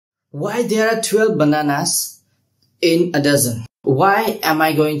Why there are 12 bananas in a dozen? Why am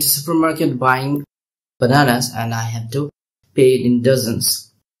I going to supermarket buying bananas and I have to pay it in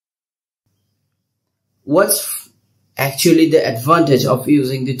dozens? What's actually the advantage of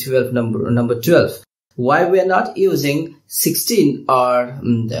using the 12 number 12? Why we are not using 16 or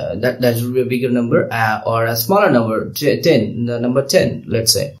that would be a bigger number or a smaller number, 10, the number 10,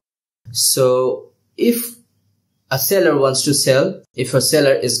 let's say. So if a seller wants to sell, if a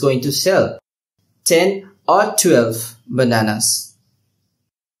seller is going to sell 10 or 12 bananas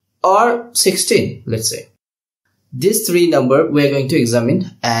or 16, let's say, these three numbers we're going to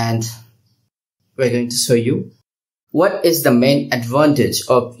examine and we're going to show you what is the main advantage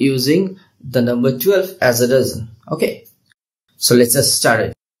of using the number 12 as a dozen. Okay, so let's just start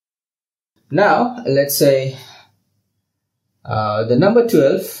it. Now let's say the number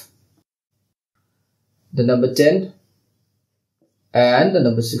 12, the number 10 and the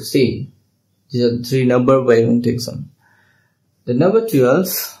number 16. These are the three numbers we're going to examine. The number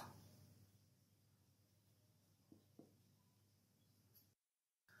 12,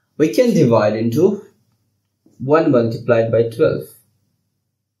 we can divide into 1 multiplied by 12.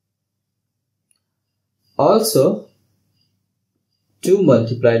 Also 2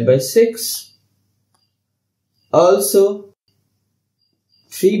 multiplied by 6. Also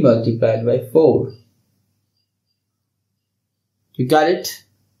 3 multiplied by 4. You got it?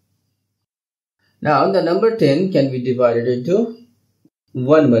 Now the number 10 can be divided into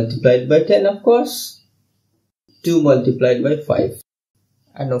 1 multiplied by 10, of course, 2 multiplied by 5,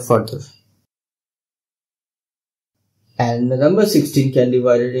 and no further. And the number 16 can be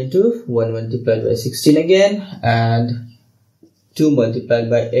divided into 1 multiplied by 16 again, and 2 multiplied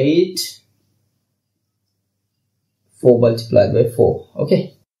by 8, 4 multiplied by 4.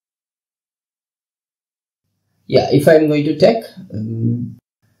 Okay. Yeah, if I'm going to take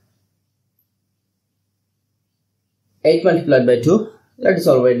 8 multiplied by 2, that is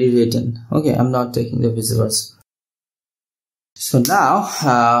already written. Okay, I'm not taking the vice versa. So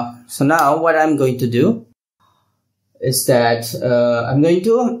now what I'm going to do is that I'm going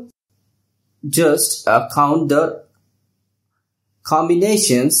to just count the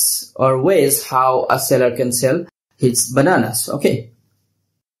combinations or ways how a seller can sell his bananas. Okay,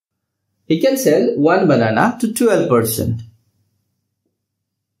 he can sell one banana to 12 person,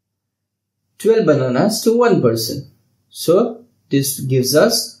 12 bananas to one person. So this gives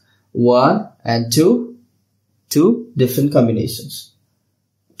us 1 and 2 different combinations.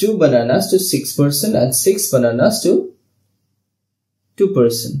 2 bananas to 6 person and 6 bananas to 2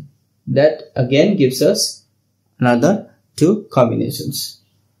 person. That again gives us another 2 combinations.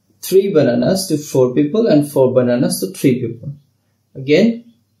 3 bananas to 4 people and 4 bananas to 3 people.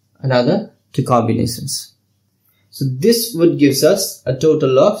 Again another 2 combinations. So this would gives us a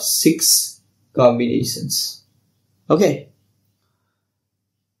total of 6 combinations. Okay.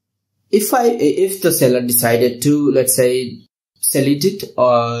 If the seller decided to, let's say, sell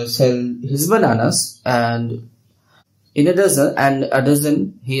his bananas and in a dozen, and a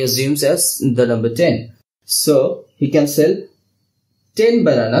dozen he assumes as the number 10, so he can sell 10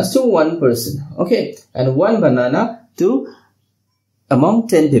 bananas to one person. Okay, and 1 banana to among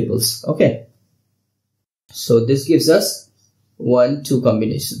 10 peoples. Okay, so this gives us 2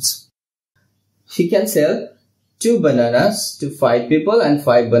 combinations. He can sell 2 bananas to 5 people and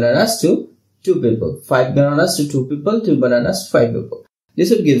 5 bananas to 2 people. 5 bananas to 2 people, 2 bananas to 5 people.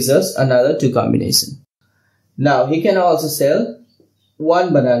 This would gives us another 2 combination. Now he can also sell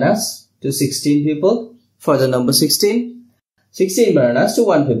 1 bananas to 16 people for the number 16. 16 bananas to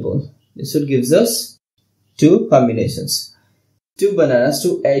 1 people. This would gives us 2 combinations. 2 bananas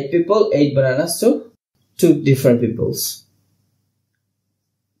to 8 people, 8 bananas to 2 different peoples.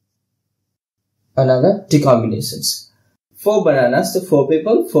 Another 2 combinations. 4 bananas to 4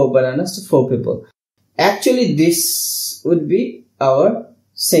 people, 4 bananas to 4 people. Actually this would be our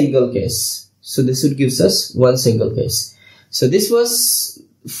single case. So this would gives us 1 single case. So this was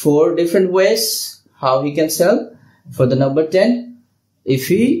 4 different ways how he can sell for the number 10 if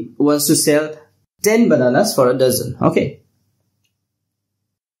he wants to sell 10 bananas for a dozen. Okay,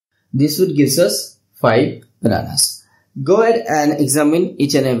 this would gives us 5 bananas. Go ahead and examine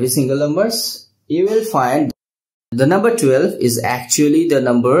each and every single numbers. You will find the number 12 is actually the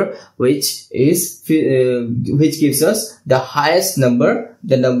number which gives us the highest number,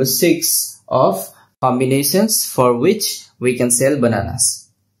 the number 6 of combinations for which we can sell bananas.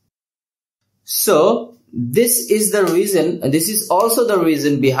 So this is the reason, this is also the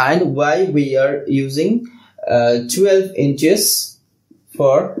reason behind why we are using 12 inches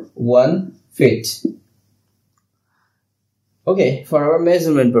for 1 feet. okay, for our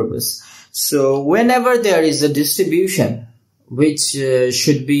measurement purpose. So whenever there is a distribution which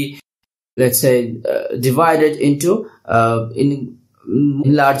should be, let's say, divided into in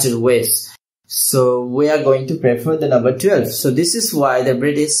larger ways, so we are going to prefer the number 12. So this is why the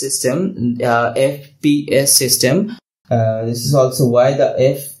British system, FPS system, this is also why the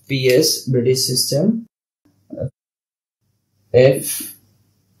FPS British system,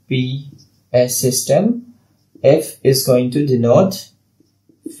 FPS system, F is going to denote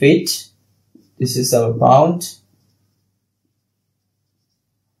feet, this is our pound,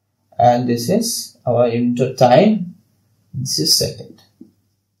 and this is our unit of time, this is second.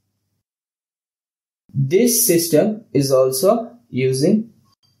 This system is also using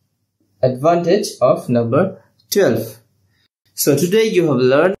advantage of number 12. So today you have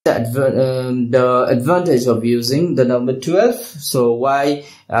learned the advantage of using the number 12. So why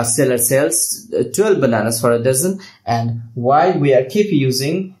a seller sells 12 bananas for a dozen, and why we are keep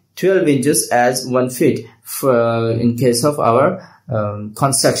using 12 inches as 1 feet for in case of our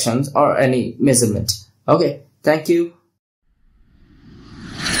constructions or any measurement. Okay, thank you.